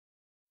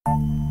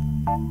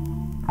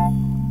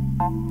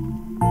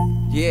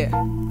Yeah.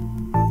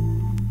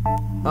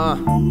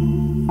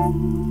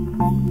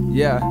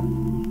 Yeah.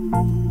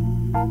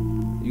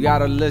 You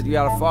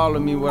gotta follow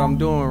me what I'm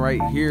doing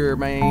right here,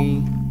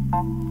 man.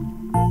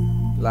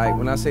 Like,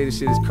 when I say this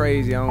shit is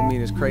crazy, I don't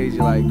mean it's crazy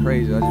like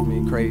crazy. I just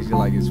mean crazy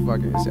like it's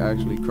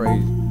actually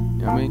crazy.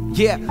 You know what I mean?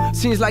 Yeah,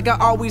 seems like I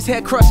always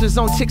had crushes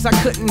on chicks I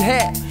couldn't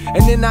have,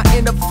 and then I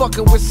end up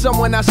fucking with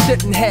someone I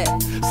shouldn't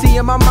have. See,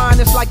 in my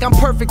mind it's like I'm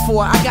perfect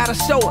for her, I gotta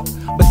show her.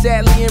 But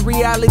sadly in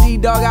reality,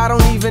 dog, I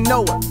don't even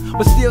know her.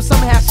 But still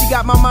somehow she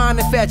got my mind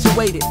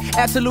infatuated,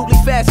 absolutely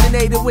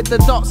fascinated with the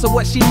thoughts of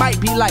what she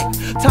might be like.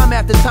 Time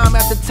after time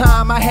after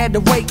time I had to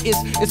wait.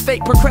 It's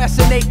fake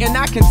procrastinating,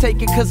 I can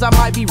take it cause I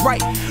might be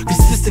right.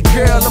 Cause this the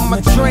girl of my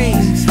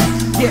dreams.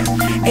 Yeah,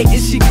 hey,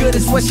 is she good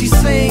as what she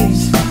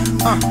sings?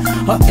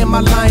 Or am I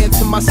lying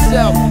to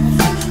myself?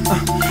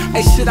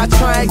 Hey, should I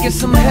try and get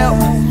some help?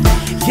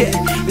 Yeah,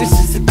 this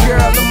is the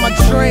girl of my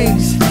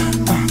dreams.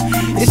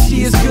 Is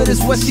she as good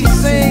as what she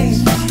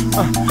sings?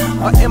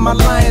 Or am I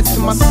lying to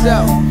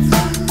myself?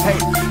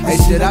 Hey,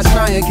 should I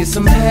try and get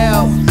some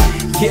help?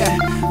 Yeah.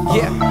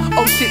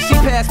 Oh shit, she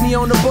passed me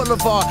on the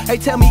boulevard. Hey,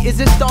 tell me, is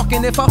it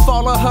stalking if I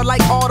follow her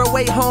like all the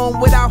way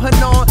home without her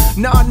knowing?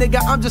 Nah,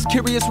 nigga, I'm just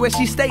curious where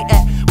she stay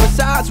at.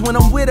 Besides, when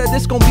I'm with her,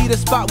 this gon' be the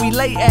spot we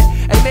lay at.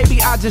 And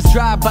maybe I just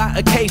drive by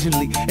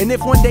occasionally, and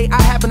if one day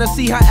I happen to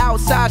see her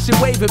outside,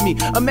 she'll wave at me.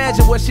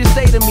 Imagine what she'll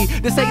say to me.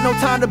 This ain't no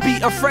time to be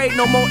afraid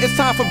no more, it's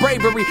time for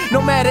bravery.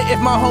 No matter if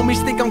my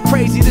homies think I'm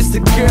crazy, this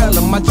the girl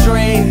of my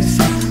dreams.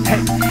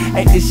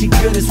 Hey, is she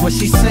good as what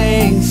she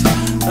sings?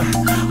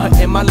 Or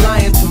am I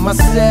lying to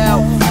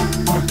myself?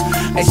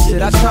 Hey,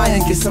 should I try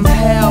and get some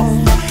help?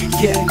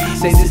 Yeah,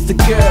 say this the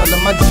girl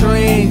of my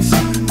dreams.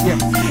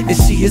 Yeah,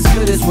 is she as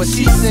good as what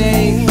she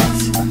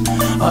sings?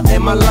 Or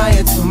am I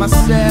lying to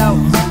myself?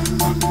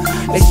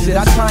 Hey, should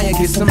I try and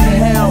get some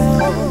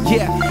help?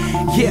 Yeah,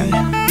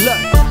 look,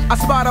 I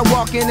spot her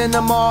walking in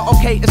the mall.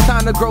 Okay, it's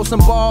time to grow some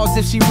balls.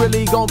 If she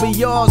really gon' be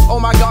yours, oh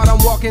my God,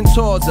 I'm walking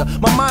towards her.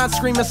 My mind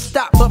screaming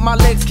stop, but my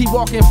legs keep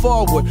walking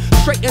forward.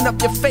 Straighten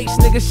up your face,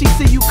 nigga, she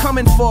see you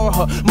coming for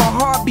her. My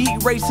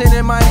heartbeat racing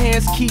and my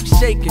hands keep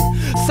shaking.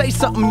 Say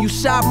something, you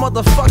shy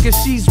motherfucker,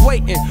 she's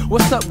waiting.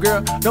 What's up,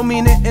 girl? Don't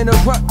mean to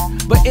interrupt,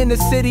 but in the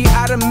city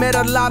I done met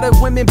a lot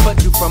of women,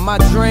 but you from my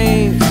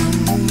dreams.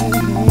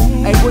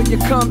 Hey, will you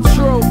come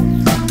true?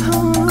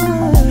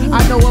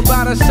 I know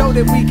about a show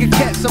that we could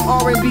catch some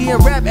R&B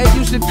and rap, and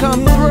you should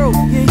come through.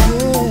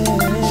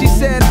 She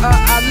said,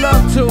 I'd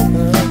love to,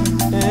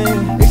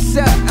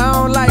 except I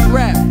don't like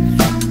rap.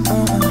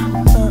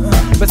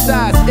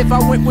 Besides, if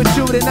I went with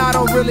you, then I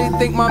don't really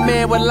think my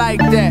man would like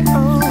that.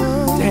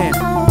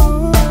 Damn.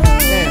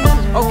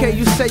 Okay,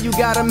 you say you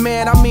got a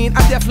man, I mean,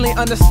 I definitely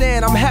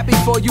understand. I'm happy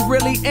for you,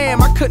 really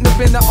am. I couldn't have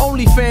been the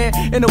only fan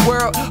in the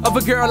world of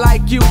a girl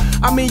like you.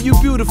 I mean, you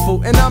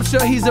beautiful, and I'm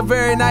sure he's a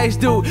very nice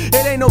dude.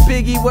 It ain't no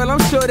biggie, well,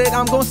 I'm sure that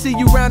I'm gonna see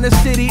you around the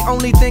city.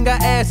 Only thing I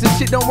ask, if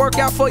shit don't work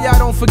out for y'all,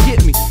 don't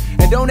forget me.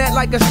 And don't act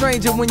like a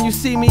stranger when you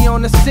see me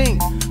on the scene.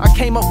 I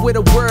came up with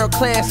a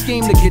world-class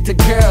scheme to get the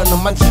girl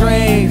of my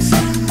dreams.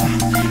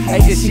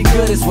 Hey, is she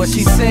good as what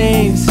she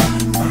sings?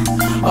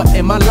 Or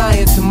am I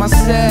lying to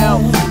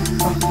myself?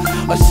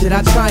 Or should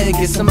I try and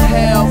get some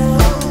help?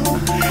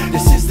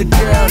 This is the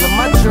girl of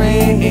my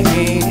dreams.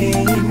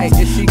 Hey,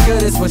 is she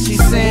good as what she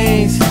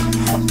sings?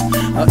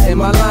 Or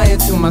am I lying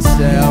to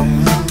myself?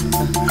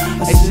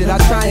 Hey, should I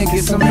try and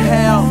get some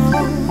help?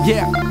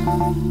 Yeah.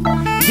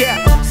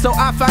 So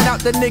I find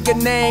out the nigga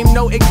name,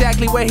 know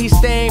exactly where he's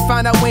staying,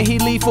 find out when he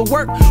leave for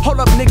work.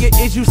 Hold up, nigga,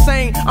 is you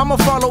sane? I'ma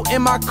follow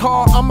in my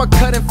car, I'ma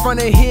cut in front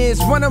of his,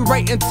 run him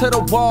right into the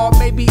wall,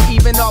 maybe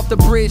even off the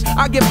bridge.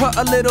 I give her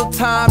a little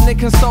time, then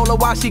console her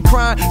while she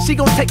crying. She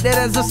gon' take that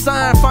as a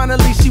sign,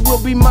 finally she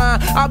will be mine.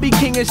 I'll be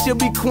king and she'll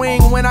be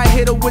queen when I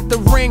hit her with the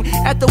ring.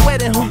 At the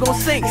wedding, who gon'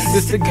 sing?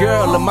 This the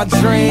girl of my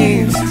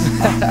dreams.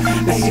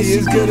 Is she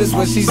as good as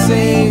what she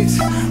sings?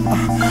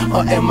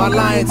 Or am I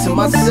lying to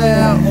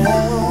myself?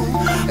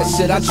 And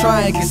should I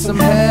try and get some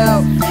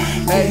help?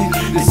 Hey,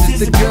 this is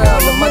the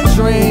girl of my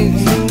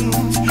dreams.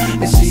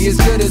 And she as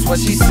good as what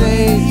she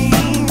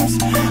sings.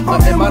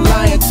 Or am I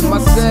lying to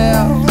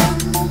myself?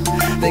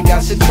 Think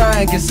I should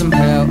try and get some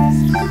help.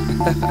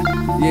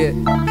 Yeah,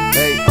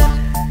 hey.